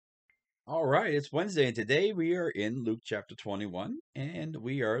All right, it's Wednesday, and today we are in Luke chapter 21, and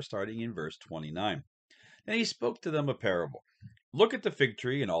we are starting in verse 29. And he spoke to them a parable. Look at the fig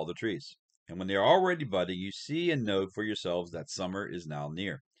tree and all the trees. And when they are already budding, you see and know for yourselves that summer is now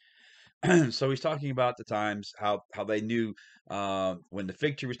near. So he's talking about the times how they knew when the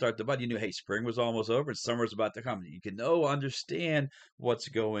fig tree would start to bud, you knew, hey, spring was almost over and summer's about to come. You can understand what's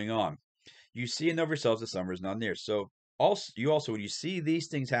going on. You see and know of yourselves the summer is now near. So also, when you see these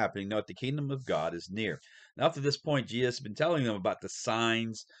things happening, know that the kingdom of God is near. Now, up to this point, Jesus has been telling them about the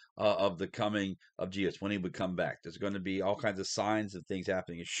signs of the coming of Jesus when he would come back. There's going to be all kinds of signs of things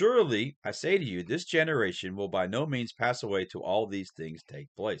happening. And surely, I say to you, this generation will by no means pass away till all these things take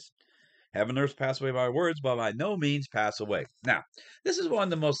place. Heaven and earth pass away by words, but by no means pass away. Now, this is one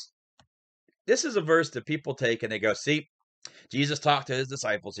of the most. This is a verse that people take and they go, see, Jesus talked to his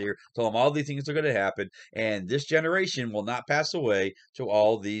disciples here, told them all these things are going to happen, and this generation will not pass away till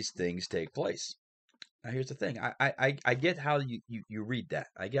all these things take place. Now, here's the thing. I get how you read that.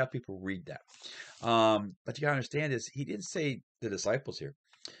 I get how people read that. But you got to understand is he didn't say the disciples here.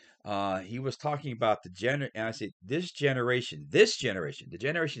 He was talking about and I say this generation, the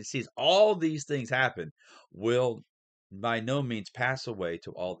generation that sees all these things happen, will by no means pass away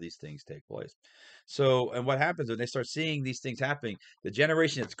till all these things take place. So, and what happens when they start seeing these things happening, the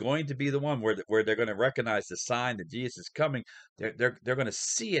generation that's going to be the one where they're going to recognize the sign that Jesus is coming, they're going to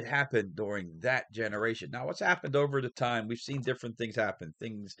see it happen during that generation. Now, what's happened over the time? We've seen different things happen.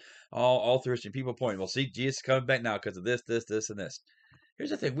 Things all through history. People point, well, see, Jesus is coming back now because of this, and this.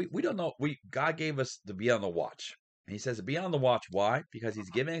 Here's the thing: we don't know. We God gave us to be on the watch, and He says to be on the watch. Why? Because He's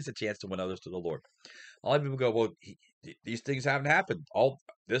giving us a chance to win others to the Lord. A lot of people go, well, these things haven't happened. All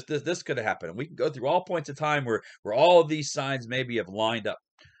this could have happened, and we can go through all points of time where all of these signs maybe have lined up.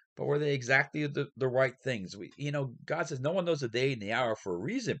 But were they exactly the right things? God says no one knows the day and the hour for a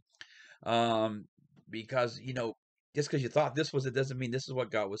reason. Because just because you thought this was it doesn't mean this is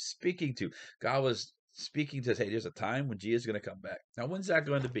what God was speaking to. God was speaking to say there's a time when Jesus is going to come back. Now, when's that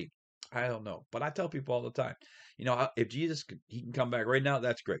going to be? I don't know, but I tell people all the time, if he can come back right now,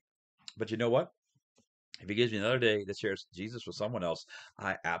 that's great. But you know what? If he gives me another day to share Jesus with someone else,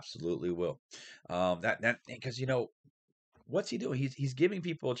 I absolutely will. That because what's he doing? He's giving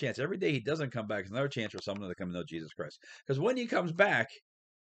people a chance every day. He doesn't come back. It's another chance for someone to come to know Jesus Christ. Because when he comes back,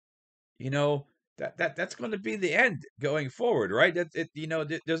 you know that's going to be the end going forward, right?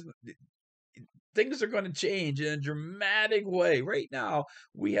 There's things are going to change in a dramatic way. Right now,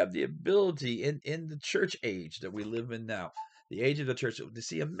 we have the ability in the church age that we live in now, the age of the church, to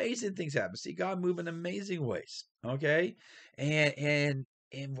see amazing things happen, see God move in amazing ways. Okay, and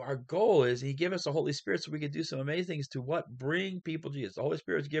our goal is He give us the Holy Spirit so we can do some amazing things to bring people to Jesus. The Holy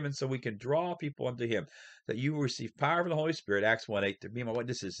Spirit is given so we can draw people unto Him. That you will receive power from the Holy Spirit, Acts 1:8, to be my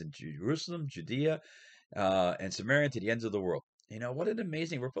witnesses in Jerusalem, Judea, and Samaria to the ends of the world. What an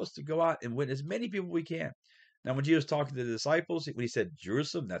amazing, we're supposed to go out and win as many people we can. Now, when Jesus was talking to the disciples, when he said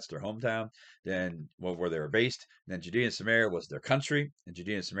Jerusalem, that's their hometown, then where they were based, and then Judea and Samaria was their country, and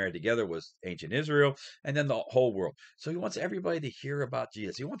Judea and Samaria together was ancient Israel, and then the whole world. So he wants everybody to hear about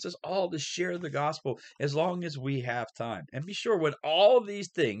Jesus. He wants us all to share the gospel as long as we have time. And be sure when all these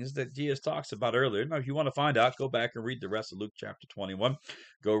things that Jesus talks about earlier, now if you want to find out, go back and read the rest of Luke chapter 21.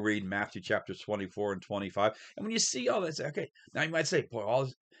 Go read Matthew chapters 24 and 25. And when you see all that, say, okay, now you might say, boy, all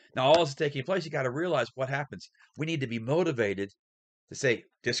this is taking place. You got to realize what happens. We need to be motivated to say,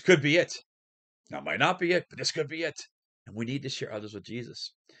 this could be it. Now, it might not be it, but this could be it. And we need to share others with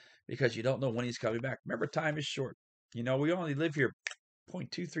Jesus because you don't know when he's coming back. Remember, time is short. We only live here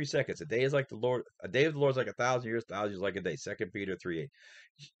 0.23 seconds. A day is like the Lord. A day of the Lord is like 1,000 years. 1,000 years like a day. 2 Peter 3:8.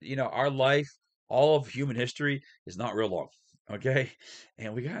 Our life, all of human history, is not real long. Okay,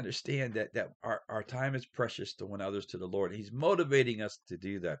 and we gotta understand that our time is precious to win others to the Lord. He's motivating us to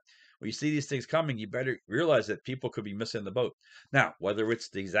do that. When you see these things coming, you better realize that people could be missing the boat. Now, whether it's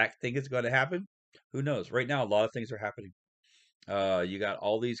the exact thing that's going to happen, who knows? Right now, a lot of things are happening. You got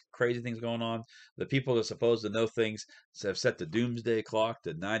all these crazy things going on. The people that are supposed to know things have set the doomsday clock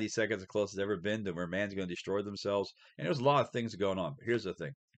to 90 seconds, the closest it's ever been to where man's going to destroy themselves. And there's a lot of things going on. But here's the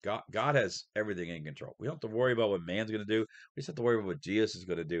thing: God has everything in control. We don't have to worry about what man's going to do. We just have to worry about what Jesus is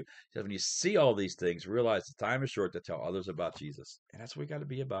going to do. So when you see all these things, realize the time is short to tell others about Jesus. And that's what we got to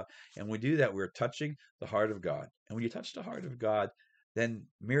be about. And when we do that, we're touching the heart of God. And when you touch the heart of God, then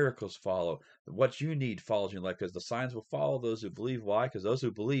miracles follow. What you need follows you in life because the signs will follow those who believe. Why? Because those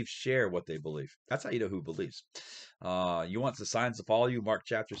who believe share what they believe. That's how you know who believes. You want the signs to follow you. Mark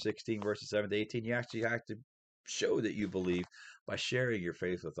chapter 16, verses 7 to 18. You actually have to show that you believe by sharing your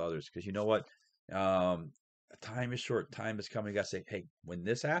faith with others. Because you know what? Um, time is short. Time is coming. You got to say, hey, when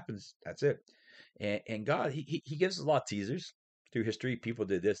this happens, that's it. And God, he gives us a lot of teasers through history. People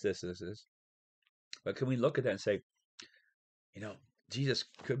did this. But can we look at that and say, you know, Jesus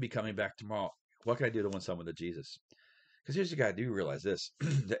could be coming back tomorrow. What can I do to win someone to Jesus? Because here's the guy, do realize this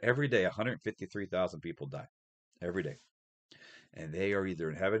that every day 153,000 people die. Every day. And they are either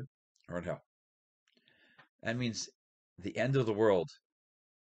in heaven or in hell. That means the end of the world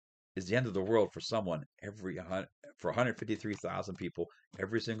is the end of the world for someone for 153,000 people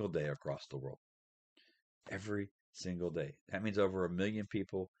every single day across the world. Every single day. That means over 1 million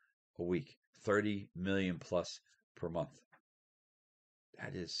people a week, 30 million plus per month.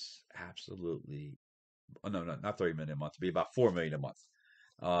 That is absolutely, oh, no, not 30 million a month. It'd be about 4 million a month.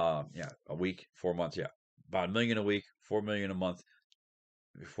 Yeah, a week, 4 months. Yeah, about 1 million a week, 4 million a month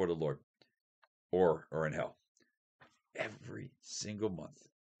before the Lord, or in hell, every single month.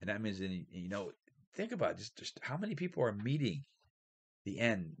 And that means, think about it, just how many people are meeting the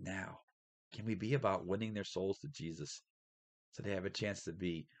end now. Can we be about winning their souls to Jesus so they have a chance to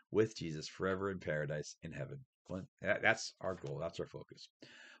be with Jesus forever in paradise in heaven? Well, that's our goal. That's our focus.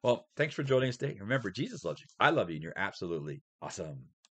 Well, thanks for joining us today. Remember, Jesus loves you. I love you, and you're absolutely awesome.